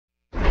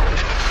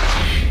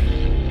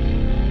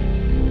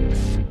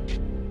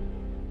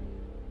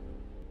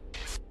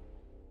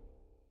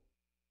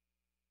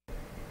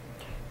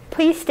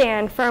Please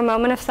stand for a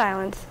moment of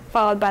silence,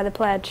 followed by the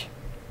pledge.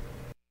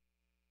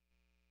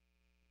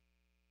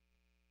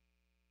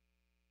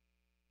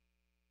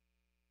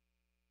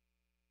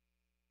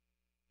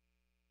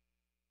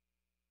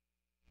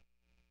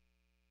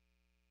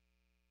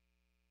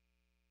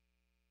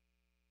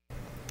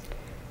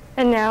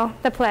 And now,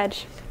 the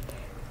pledge.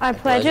 I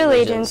pledge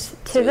allegiance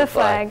to the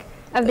flag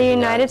of the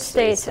United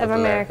States of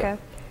America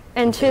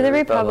and to the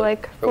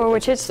republic for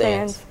which it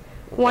stands,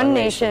 one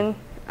nation,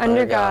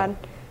 under God,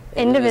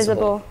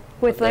 indivisible,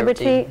 with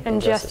liberty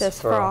and justice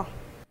for all.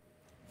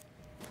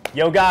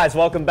 Yo guys,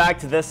 welcome back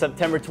to this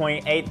September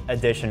 28th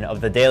edition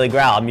of the Daily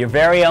Growl. I'm your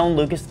very own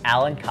Lucas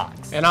Allen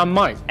Cox. And I'm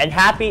Mike. And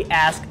happy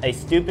Ask a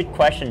Stupid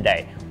Question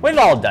Day. We've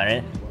all done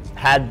it.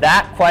 Had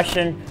that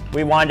question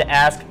we wanted to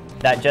ask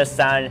that just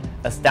sounded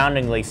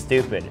astoundingly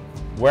stupid.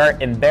 We're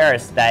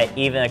embarrassed that it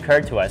even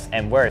occurred to us,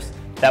 and worse,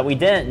 that we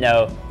didn't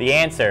know the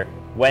answer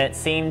when it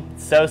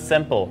seemed so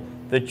simple.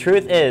 The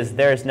truth is,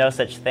 there is no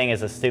such thing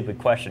as a stupid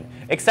question,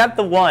 except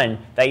the one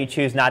that you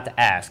choose not to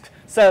ask.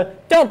 So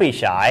don't be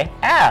shy,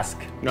 ask.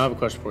 You know, I have a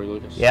question for you,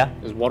 Lucas. Yeah?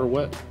 Is water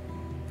wet?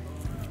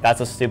 That's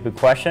a stupid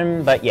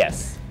question, but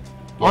yes.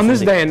 On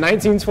this day in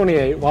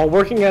 1928, while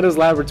working at his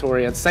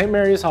laboratory at St.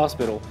 Mary's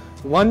Hospital,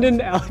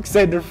 London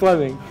Alexander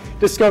Fleming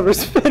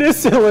discovers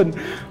penicillin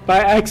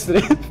by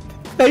accident.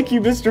 Thank you,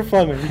 Mr.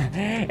 Fleming.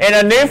 In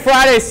a new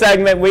Friday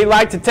segment, we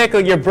like to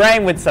tickle your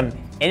brain with some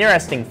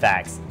interesting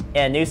facts.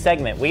 In a new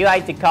segment we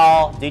like to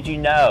call Did You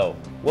Know?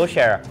 We'll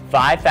share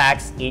 5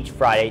 facts each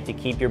Friday to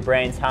keep your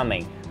brains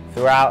humming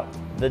throughout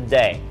the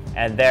day.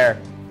 And they're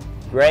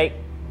great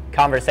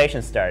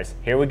conversation starters.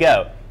 Here we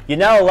go. You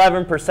know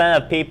 11%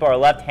 of people are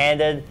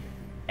left-handed,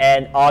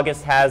 and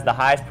August has the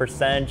highest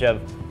percentage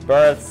of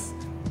births.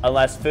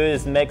 Unless food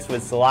is mixed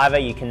with saliva,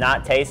 you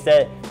cannot taste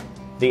it.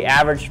 The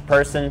average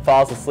person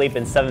falls asleep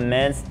in 7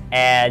 minutes,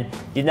 and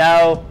you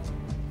know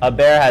a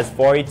bear has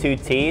 42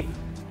 teeth.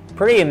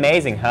 Pretty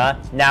amazing, huh?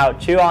 Now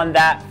chew on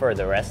that for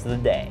the rest of the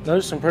day.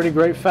 Those are some pretty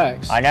great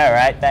facts. I know,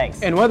 right?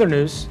 Thanks. In weather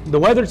news, the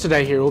weather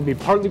today here will be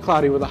partly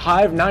cloudy with a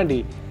high of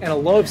 90 and a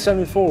low of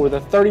 74 with a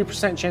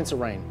 30% chance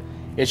of rain.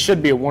 It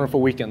should be a wonderful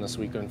weekend this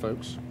weekend,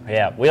 folks.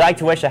 Yeah, we like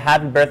to wish a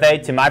happy birthday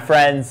to my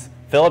friends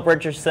Philip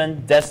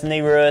Richardson,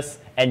 Destiny Ruiz,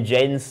 and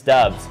Jaden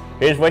Stubbs.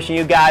 Here's wishing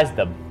you guys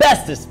the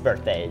bestest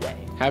birthday today.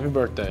 Happy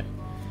birthday.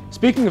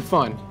 Speaking of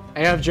fun,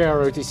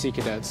 AFJROTC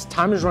cadets,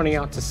 time is running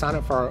out to sign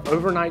up for our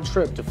overnight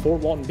trip to Fort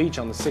Walton Beach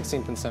on the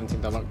 16th and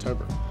 17th of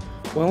October.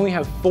 We only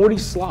have 40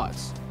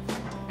 slots,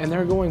 and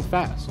they're going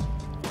fast.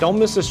 Don't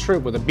miss this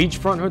trip with a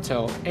beachfront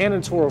hotel and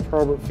a tour of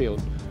Herbert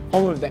Field,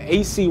 home of the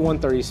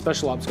AC-130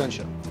 Special Ops Gun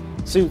Show.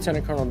 See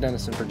Lieutenant Colonel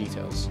Dennison for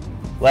details.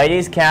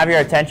 Ladies, can I have your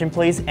attention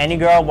please? Any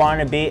girl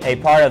wanting to be a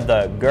part of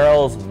the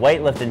girls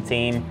weightlifting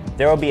team,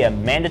 there will be a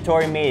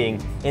mandatory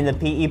meeting in the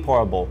PE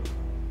portable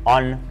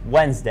on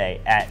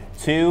Wednesday at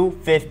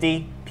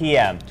 2:50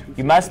 p.m.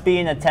 You must be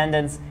in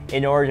attendance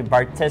in order to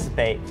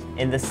participate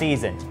in the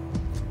season.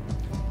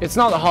 It's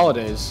not the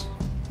holidays,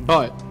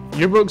 but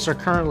yearbooks are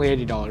currently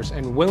 $80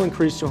 and will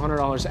increase to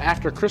 $100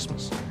 after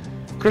Christmas.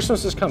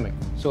 Christmas is coming,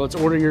 so let's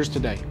order yours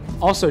today.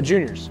 Also,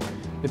 juniors,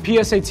 the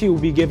PSAT will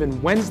be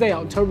given Wednesday,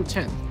 October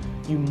 10th.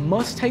 You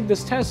must take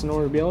this test in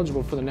order to be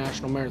eligible for the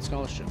National Merit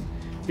Scholarship.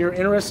 If you're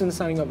interested in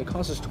signing up, the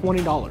cost is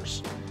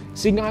 $20.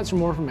 See Guides for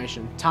more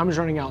information. Time is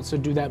running out, so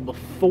do that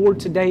before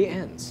today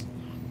ends.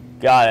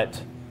 Got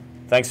it.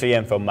 Thanks for the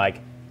info, Mike.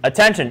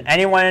 Attention,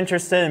 anyone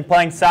interested in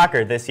playing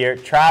soccer this year,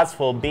 tryouts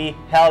will be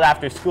held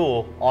after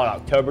school on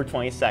October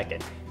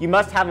 22nd. You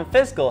must have a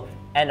physical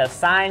and a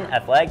signed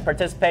athletic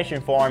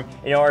participation form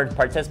in order to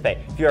participate.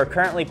 If you are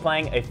currently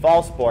playing a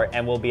fall sport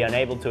and will be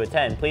unable to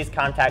attend, please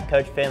contact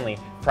Coach Finley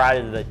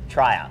prior to the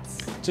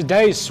tryouts.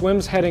 Today,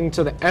 swim's heading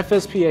to the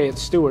FSPA at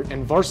Stewart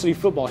and varsity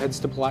football heads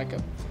to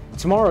Palatka.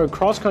 Tomorrow,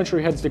 cross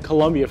country heads to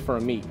Columbia for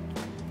a meet.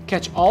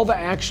 Catch all the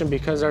action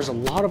because there's a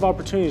lot of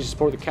opportunities to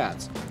support the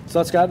Cats. So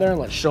let's go out there and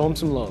let's show them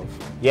some love.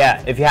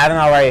 Yeah, if you haven't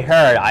already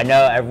heard, I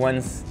know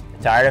everyone's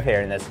tired of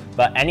hearing this,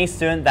 but any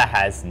student that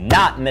has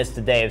not missed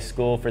a day of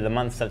school for the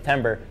month of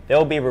September, they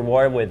will be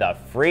rewarded with a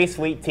free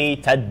sweet tea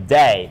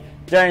today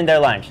during their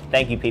lunch.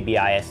 Thank you,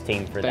 PBIS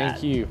team, for that.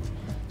 Thank you.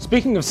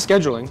 Speaking of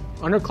scheduling,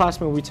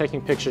 underclassmen will be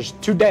taking pictures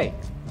today.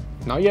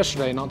 Not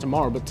yesterday, not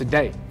tomorrow, but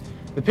today.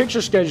 The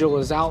picture schedule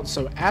is out,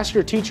 so ask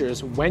your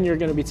teachers when you're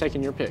going to be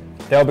taking your pic.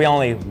 There will be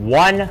only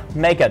one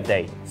makeup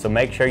date, so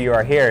make sure you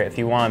are here if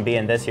you want to be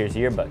in this year's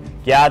yearbook.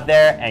 Get out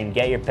there and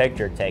get your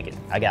picture taken.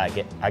 I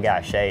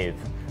gotta shave.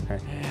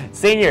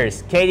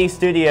 Seniors, KD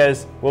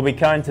Studios will be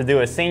coming to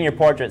do a senior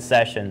portrait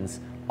sessions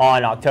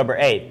on October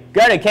 8th.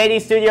 Go to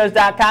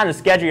kdstudios.com to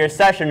schedule your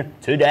session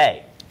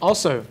today.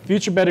 Also,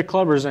 future Beta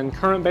Clubbers and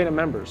current Beta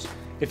members,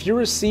 if you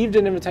received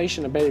an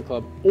invitation to Beta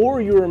Club or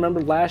you were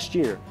remembered last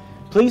year,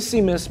 please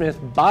see Ms. Smith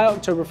by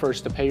October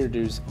 1st to pay your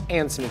dues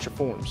and submit your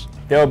forms.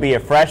 There will be a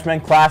freshman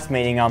class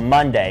meeting on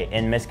Monday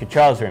in Ms.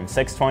 Cottrell's room,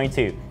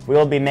 622. We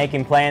will be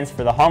making plans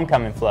for the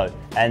homecoming float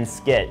and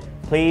skit.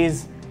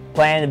 Please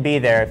plan to be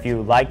there if you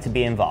would like to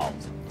be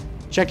involved.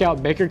 Check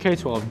out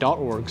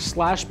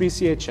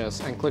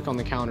bakerk12.org/BCHS and click on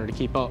the calendar to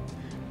keep up.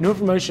 New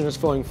information is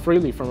flowing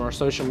freely from our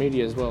social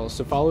media as well,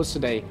 so follow us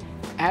today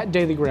at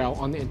Daily Growl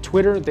on the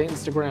Twitter, the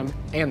Instagram,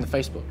 and the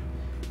Facebook.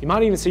 You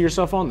might even see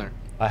yourself on there.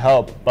 I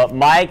hope. But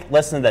Mike,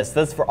 listen to this.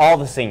 This is for all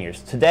the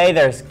seniors. Today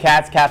there's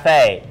Cat's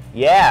Cafe.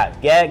 Yeah,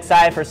 get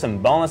excited for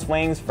some boneless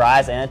wings,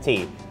 fries, and a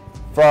tea.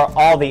 For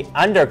all the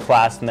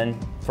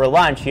underclassmen, for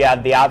lunch you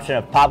have the option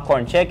of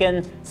popcorn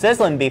chicken,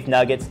 sizzling beef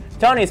nuggets,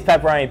 Tony's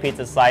pepperoni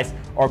pizza slice,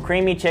 or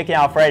creamy chicken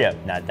Alfredo.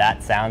 Now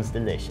that sounds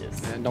delicious.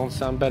 That don't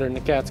sound better than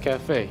the Cat's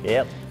Cafe.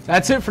 Yep.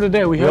 That's it for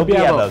today. We hope you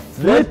have a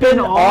flippin'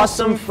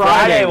 awesome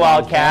Friday,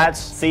 Wildcats.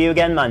 See you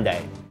again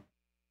Monday.